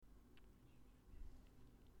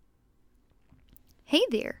Hey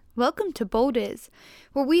there! Welcome to Bold Is,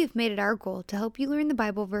 where we have made it our goal to help you learn the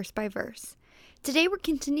Bible verse by verse. Today we're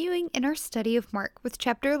continuing in our study of Mark with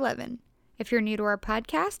chapter 11. If you're new to our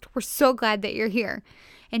podcast, we're so glad that you're here.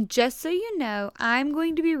 And just so you know, I'm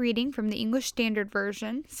going to be reading from the English Standard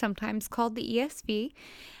Version, sometimes called the ESV,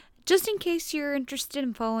 just in case you're interested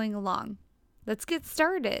in following along. Let's get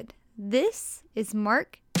started. This is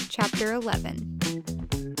Mark chapter 11.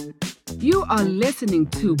 You are listening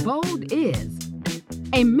to Bold Is,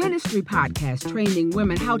 a ministry podcast training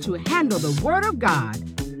women how to handle the Word of God.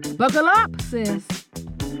 Buckle up, sis.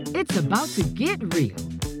 It's about to get real.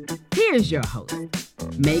 Here's your host,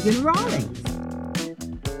 Megan Rawlings.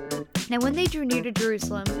 Now when they drew near to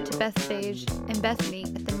Jerusalem, to Bethphage and Bethany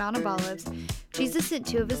at the Mount of Olives, Jesus sent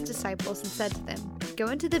two of his disciples and said to them, "Go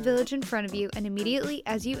into the village in front of you, and immediately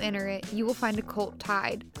as you enter it, you will find a colt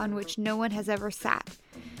tied, on which no one has ever sat.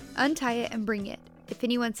 Untie it and bring it. If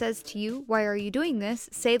anyone says to you, 'Why are you doing this?'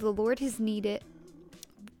 say the Lord has need of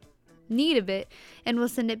it, and will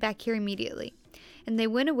send it back here immediately." And they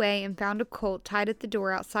went away and found a colt tied at the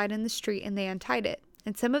door outside in the street, and they untied it.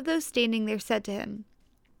 And some of those standing there said to him,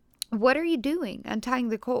 "What are you doing, untying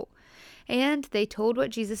the colt?" And they told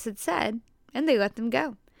what Jesus had said, and they let them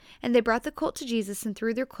go. And they brought the colt to Jesus and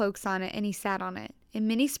threw their cloaks on it, and he sat on it. And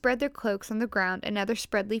many spread their cloaks on the ground, and others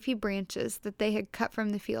spread leafy branches that they had cut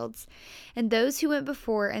from the fields. And those who went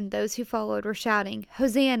before and those who followed were shouting,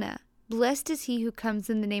 "Hosanna! Blessed is he who comes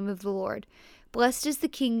in the name of the Lord. Blessed is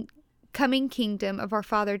the coming kingdom of our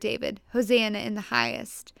father David. Hosanna in the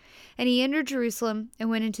highest." And he entered Jerusalem and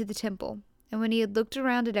went into the temple. And when he had looked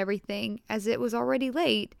around at everything, as it was already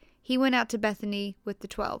late, he went out to Bethany with the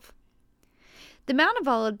 12. The Mount of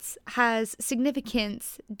Olives has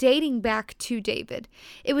significance dating back to David.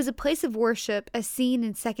 It was a place of worship as seen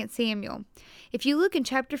in 2 Samuel. If you look in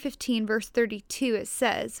chapter 15, verse 32, it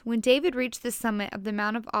says, "When David reached the summit of the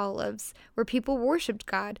Mount of Olives, where people worshipped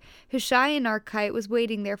God, Hushai an Archite was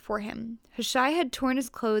waiting there for him. Hushai had torn his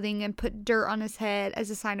clothing and put dirt on his head as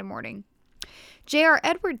a sign of mourning." J.R.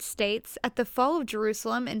 Edwards states, at the fall of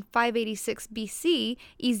Jerusalem in 586 BC,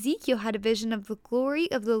 Ezekiel had a vision of the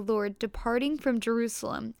glory of the Lord departing from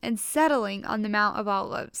Jerusalem and settling on the Mount of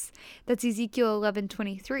Olives. That's Ezekiel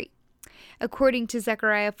 11:23. According to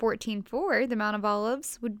Zechariah 14:4, the Mount of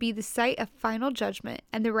Olives would be the site of final judgment,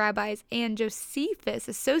 and the rabbis and Josephus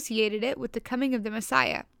associated it with the coming of the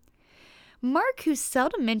Messiah. Mark, who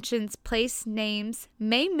seldom mentions place names,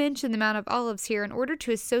 may mention the Mount of Olives here in order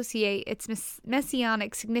to associate its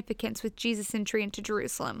messianic significance with Jesus' entry into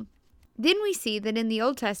Jerusalem. Then we see that in the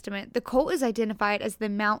Old Testament, the colt is identified as the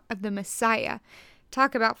Mount of the Messiah.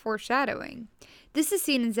 Talk about foreshadowing. This is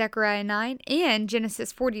seen in Zechariah 9 and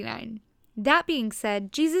Genesis 49. That being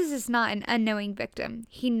said, Jesus is not an unknowing victim.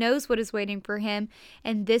 He knows what is waiting for him,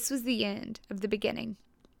 and this was the end of the beginning.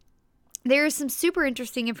 There is some super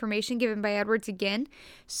interesting information given by Edwards again,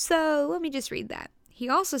 so let me just read that. He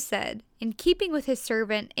also said, in keeping with his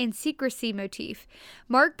servant and secrecy motif,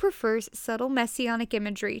 Mark prefers subtle messianic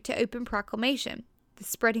imagery to open proclamation. The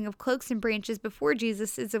spreading of cloaks and branches before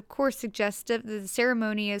Jesus is of course suggestive of the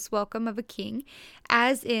ceremonious welcome of a king,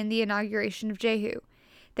 as in the inauguration of Jehu.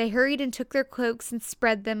 They hurried and took their cloaks and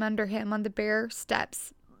spread them under him on the bare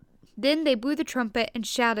steps. Then they blew the trumpet and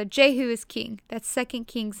shouted, "Jehu is king." That's 2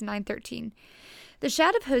 Kings 9:13. The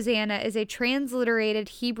shout of Hosanna is a transliterated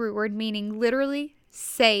Hebrew word meaning literally,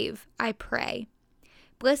 "Save, I pray."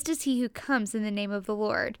 Blessed is he who comes in the name of the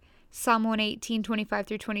Lord. Psalm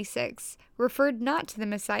 118:25-26 referred not to the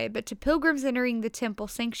Messiah, but to pilgrims entering the temple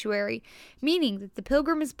sanctuary, meaning that the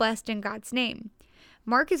pilgrim is blessed in God's name.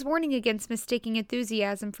 Mark is warning against mistaking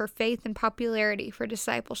enthusiasm for faith and popularity for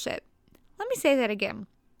discipleship. Let me say that again.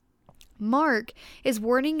 Mark is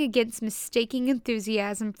warning against mistaking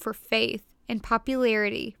enthusiasm for faith and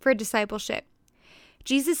popularity for discipleship.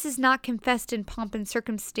 Jesus is not confessed in pomp and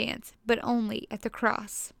circumstance, but only at the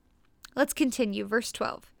cross. Let's continue, verse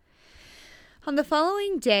 12. On the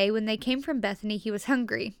following day, when they came from Bethany, he was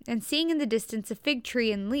hungry, and seeing in the distance a fig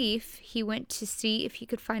tree in leaf, he went to see if he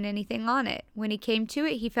could find anything on it. When he came to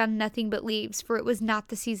it, he found nothing but leaves, for it was not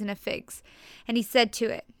the season of figs. And he said to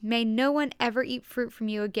it, "May no one ever eat fruit from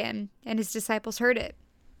you again." And his disciples heard it.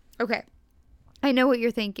 Okay, I know what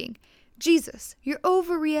you're thinking. Jesus, you're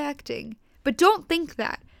overreacting. But don't think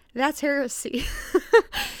that. That's heresy.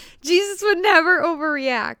 Jesus would never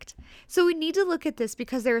overreact. So we need to look at this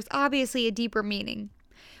because there is obviously a deeper meaning.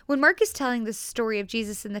 When Mark is telling the story of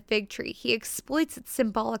Jesus and the fig tree, he exploits its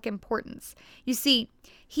symbolic importance. You see,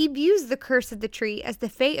 he views the curse of the tree as the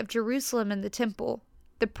fate of Jerusalem and the temple.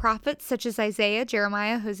 The prophets such as Isaiah,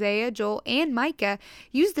 Jeremiah, Hosea, Joel, and Micah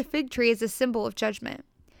use the fig tree as a symbol of judgment.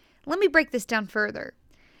 Let me break this down further.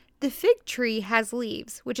 The fig tree has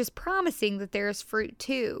leaves, which is promising that there is fruit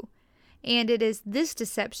too. And it is this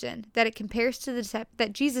deception that it compares to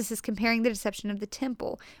that Jesus is comparing the deception of the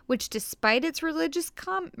temple, which despite its religious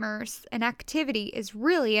commerce and activity is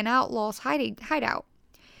really an outlaw's hideout.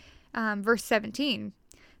 Verse 17.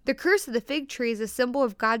 The curse of the fig tree is a symbol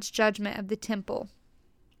of God's judgment of the temple.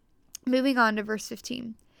 Moving on to verse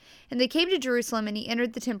 15. And they came to Jerusalem, and he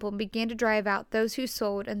entered the temple and began to drive out those who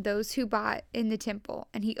sold and those who bought in the temple.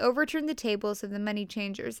 And he overturned the tables of the money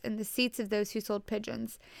changers and the seats of those who sold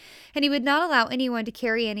pigeons. And he would not allow anyone to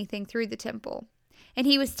carry anything through the temple. And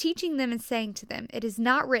he was teaching them and saying to them, It is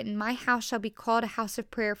not written, My house shall be called a house of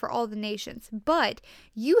prayer for all the nations, but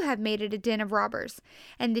you have made it a den of robbers.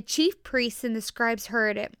 And the chief priests and the scribes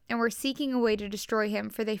heard it, and were seeking a way to destroy him,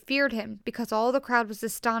 for they feared him, because all the crowd was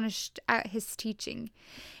astonished at his teaching.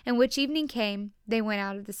 And which evening came, they went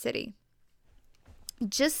out of the city.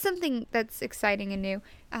 Just something that's exciting and new.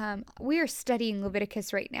 We are studying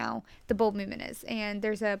Leviticus right now, the Bold Movement is, and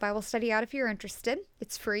there's a Bible study out if you're interested.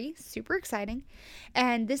 It's free, super exciting,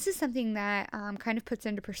 and this is something that kind of puts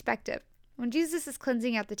into perspective. When Jesus is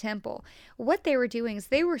cleansing out the temple, what they were doing is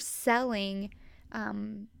they were selling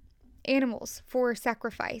animals for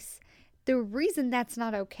sacrifice. The reason that's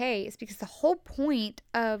not okay is because the whole point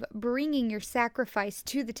of bringing your sacrifice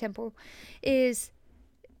to the temple is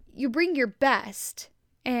you bring your best,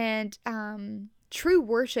 and true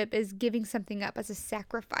worship is giving something up as a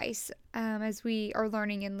sacrifice, as we are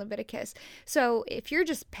learning in Leviticus. So if you're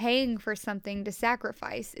just paying for something to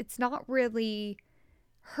sacrifice, it's not really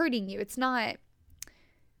hurting you. It's not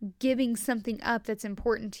giving something up that's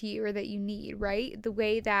important to you or that you need, right? The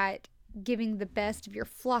way that giving the best of your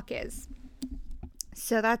flock is.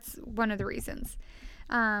 So that's one of the reasons.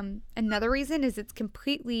 Another reason is it's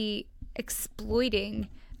completely exploiting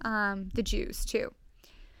the Jews too.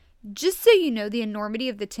 Just so you know the enormity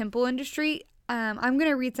of the temple industry, I'm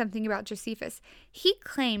going to read something about Josephus. He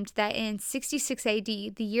claimed that in 66 AD,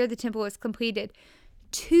 the year the temple was completed,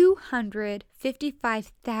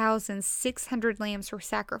 255,600 lambs were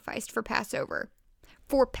sacrificed for Passover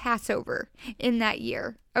in that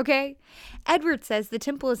year. Okay? Edward says the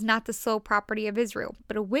temple is not the sole property of Israel,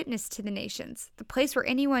 but a witness to the nations, the place where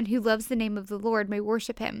anyone who loves the name of the Lord may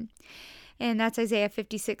worship him. And that's Isaiah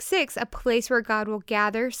 56:6, a place where God will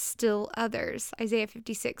gather still others. Isaiah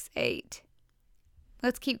 56:8.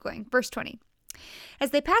 Let's keep going. Verse 20. As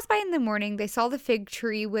they passed by in the morning, they saw the fig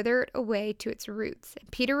tree withered away to its roots.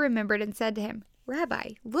 And Peter remembered and said to him,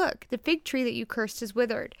 Rabbi, look, the fig tree that you cursed is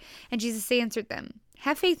withered. And Jesus answered them,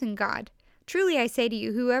 Have faith in God. Truly I say to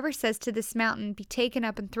you, whoever says to this mountain, Be taken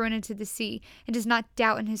up and thrown into the sea, and does not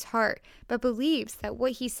doubt in his heart, but believes that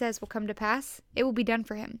what he says will come to pass, it will be done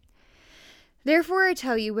for him. Therefore I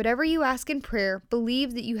tell you, whatever you ask in prayer,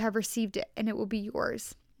 believe that you have received it, and it will be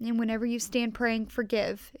yours. And whenever you stand praying,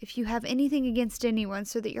 forgive, if you have anything against anyone,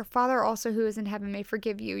 so that your Father also who is in heaven may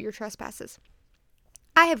forgive you your trespasses.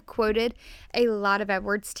 I have quoted a lot of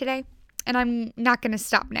Edwards today, and I'm not going to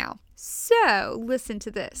stop now. So listen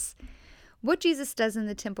to this. What Jesus does in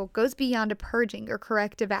the temple goes beyond a purging or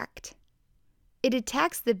corrective act. It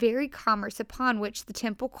attacks the very commerce upon which the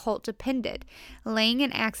temple cult depended, laying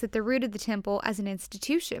an axe at the root of the temple as an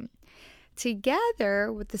institution.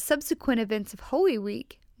 Together with the subsequent events of Holy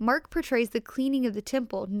Week, Mark portrays the cleaning of the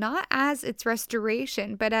temple not as its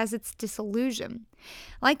restoration, but as its dissolution.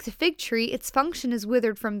 Like the fig tree, its function is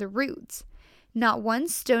withered from the roots. Not one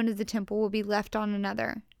stone of the temple will be left on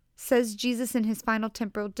another, says Jesus in his final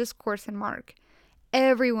temporal discourse in Mark.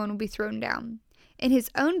 Everyone will be thrown down. In his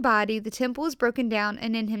own body, the temple is broken down,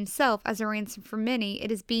 and in himself, as a ransom for many,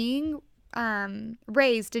 it is being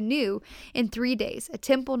raised anew in 3 days, a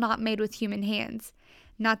temple not made with human hands.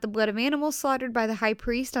 Not the blood of animals slaughtered by the high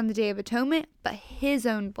priest on the Day of Atonement, but his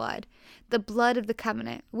own blood, the blood of the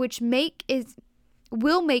covenant, which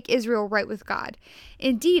will make Israel right with God.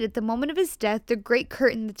 Indeed, at the moment of his death, the great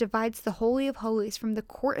curtain that divides the Holy of Holies from the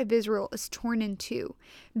court of Israel is torn in two,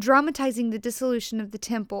 dramatizing the dissolution of the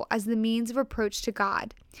temple as the means of approach to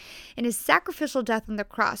God. In his sacrificial death on the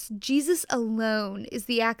cross, Jesus alone is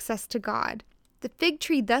the access to God. The fig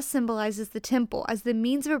tree thus symbolizes the temple as the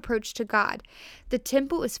means of approach to God. The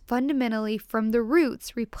temple is fundamentally, from the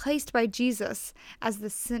roots, replaced by Jesus as the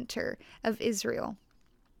center of Israel.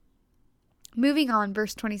 Moving on,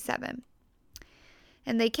 verse 27.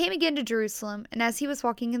 And they came again to Jerusalem, and as he was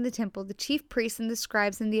walking in the temple, the chief priests and the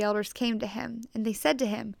scribes and the elders came to him, and they said to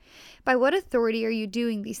him, By what authority are you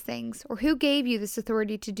doing these things, or who gave you this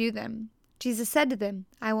authority to do them? Jesus said to them,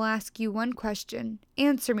 I will ask you one question.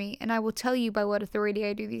 Answer me, and I will tell you by what authority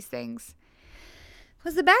I do these things.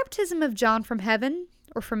 Was the baptism of John from heaven,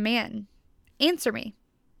 or from man? Answer me."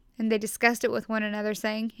 And they discussed it with one another,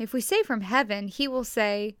 saying, "If we say from heaven, he will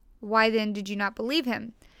say, 'Why then did you not believe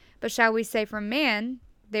him?' But shall we say from man?"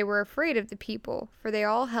 They were afraid of the people, for they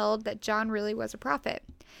all held that John really was a prophet.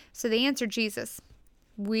 So they answered Jesus,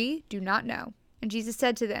 "We do not know." And Jesus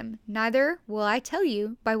said to them, "Neither will I tell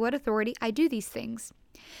you by what authority I do these things."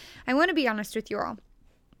 I want to be honest with you all.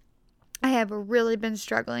 I have really been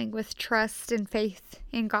struggling with trust and faith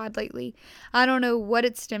in God lately. I don't know what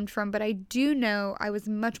it stemmed from, but I do know I was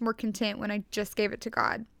much more content when I just gave it to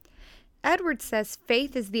God. Edwards says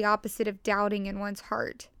faith is the opposite of doubting in one's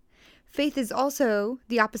heart. Faith is also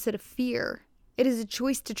the opposite of fear. It is a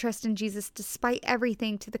choice to trust in Jesus despite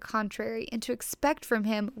everything to the contrary, and to expect from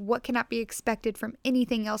him what cannot be expected from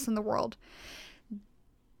anything else in the world.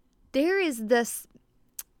 There is this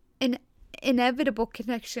an inevitable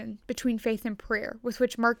connection between faith and prayer, with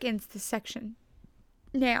which Mark ends this section.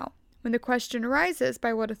 Now, when the question arises,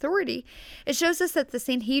 by what authority, it shows us that the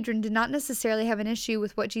Sanhedrin did not necessarily have an issue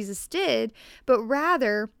with what Jesus did, but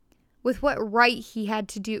rather with what right he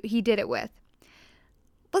did it with.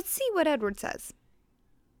 Let's see what Edward says.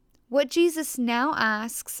 What Jesus now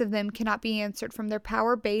asks of them cannot be answered from their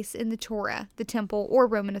power base in the Torah, the temple, or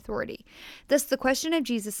Roman authority. Thus, the question of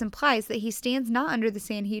Jesus implies that he stands not under the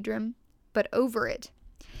Sanhedrin, but over it.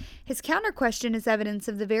 His counter-question is evidence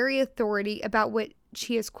of the very authority about which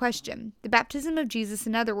he is questioned. The baptism of Jesus,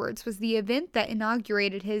 in other words, was the event that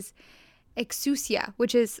inaugurated his exousia,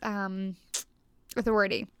 which is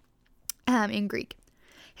authority in Greek.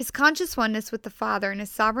 His conscious oneness with the Father and his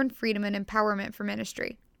sovereign freedom and empowerment for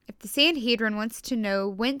ministry. If the Sanhedrin wants to know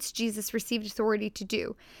whence Jesus received authority to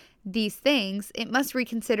do these things, it must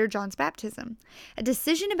reconsider John's baptism. A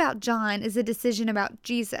decision about John is a decision about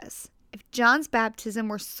Jesus. If John's baptism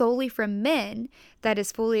were solely from men, that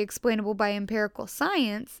is fully explainable by empirical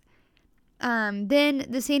science, then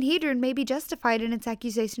the Sanhedrin may be justified in its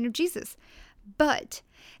accusation of Jesus. But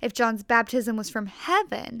if John's baptism was from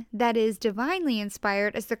heaven, that is divinely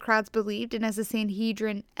inspired, as the crowds believed and as the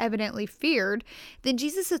Sanhedrin evidently feared, then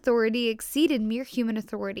Jesus' authority exceeded mere human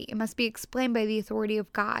authority. It must be explained by the authority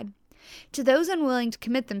of God. To those unwilling to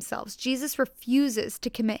commit themselves, Jesus refuses to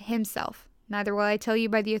commit himself. "Neither will I tell you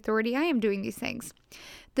by the authority I am doing these things."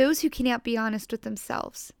 Those who cannot be honest with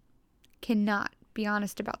themselves cannot be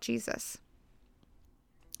honest about Jesus.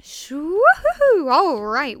 Woo-hoo! All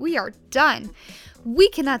right, we are done. We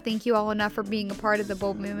cannot thank you all enough for being a part of the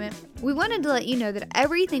Bold Movement. We wanted to let you know that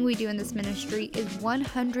everything we do in this ministry is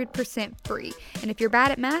 100% free. And if you're bad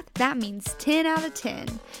at math, that means 10 out of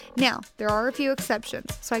 10. Now, there are a few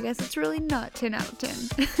exceptions, so I guess it's really not 10 out of 10.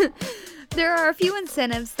 There are a few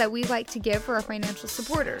incentives that we like to give for our financial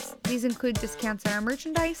supporters. These include discounts on our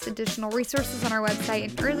merchandise, additional resources on our website,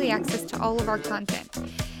 and early access to all of our content.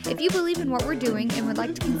 If you believe in what we're doing and would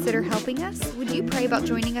like to consider helping us, would you pray about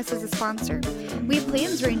joining us as a sponsor? We have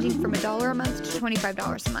plans ranging from $1 a month to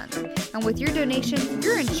 $25 a month. And with your donation,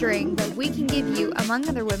 you're ensuring that we can give you, among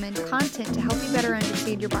other women, content to help you better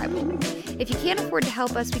understand your Bible. If you can't afford to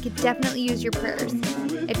help us, we could definitely use your prayers.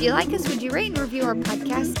 If you like us, would you rate and review our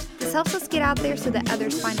podcast? This helps us get out there so that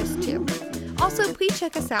others find us too. Also, please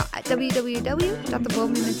check us out at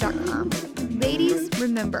www.theboldmovement.com. Ladies,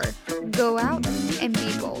 remember, go out and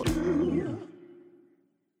be bold.